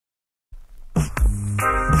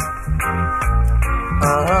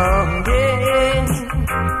yeah.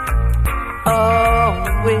 Oh,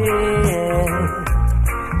 yeah.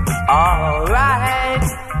 Alright.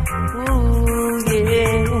 Ooh,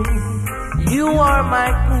 yeah. You are my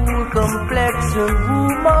cool complexion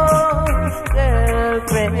woman,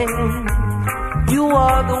 girlfriend. You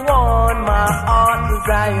are the one my heart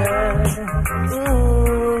desires.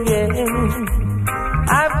 Ooh, yeah.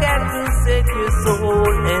 I've got to set your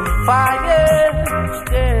soul in fire,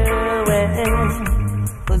 girl.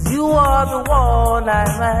 'Cause you are the one I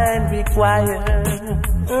might require.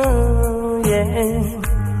 Ooh, yeah.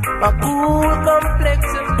 My cool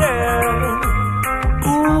complexion girl,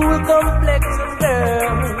 cool complexion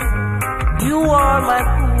girl. You are my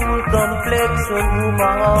cool complexion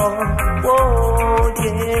woman. Whoa,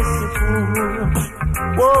 yes you do.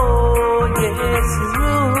 Whoa, yes you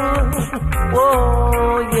do. Whoa,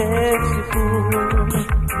 yes you do.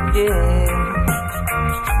 Yeah.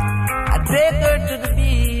 I take her to the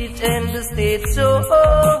beach and the stage show.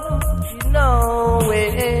 You know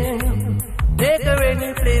it. Take her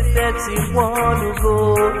any place that she wanna go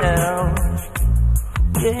now.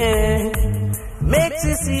 Yeah. Makes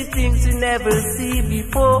you see things you never see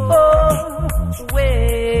before.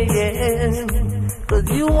 Way, yeah. 'Cause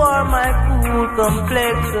you are my cool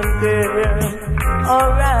complexion girl.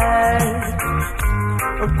 Alright.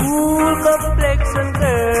 A cool complexion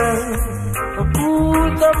girl. A cool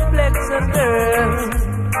complexion girl.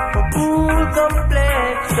 A cool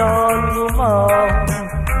complexion woman.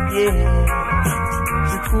 Yeah.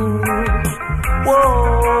 She cool. Whoa,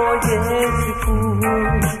 yes, she cool.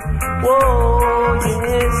 Whoa,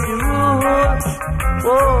 yes, you rule.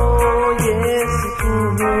 Whoa, yes, you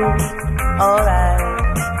cool. Alright.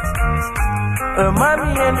 Her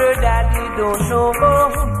mommy and her daddy don't know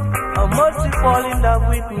how much she fall in love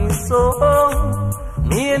with me so.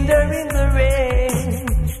 Me and her in the rain,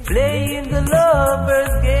 playing the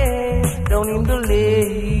lovers game, down in the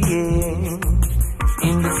lane,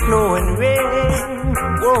 in the snow and rain.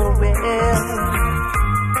 Whoa, well.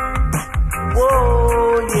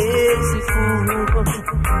 Whoa, yes, you fool.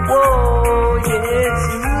 Whoa, yes,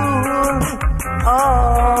 you.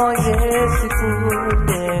 Oh, yes, you fool,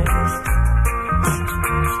 yeah.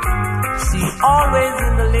 She always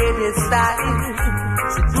in the latest style.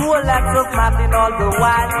 She do a lot of mapping all the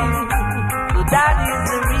while. So that is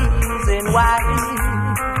the reason why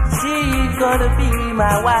she's gonna be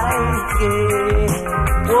my wife, yeah.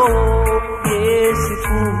 Whoa, yes, you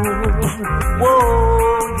fool. Whoa,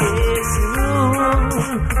 yes, you.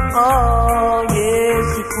 Oh, yes,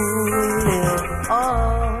 you cool.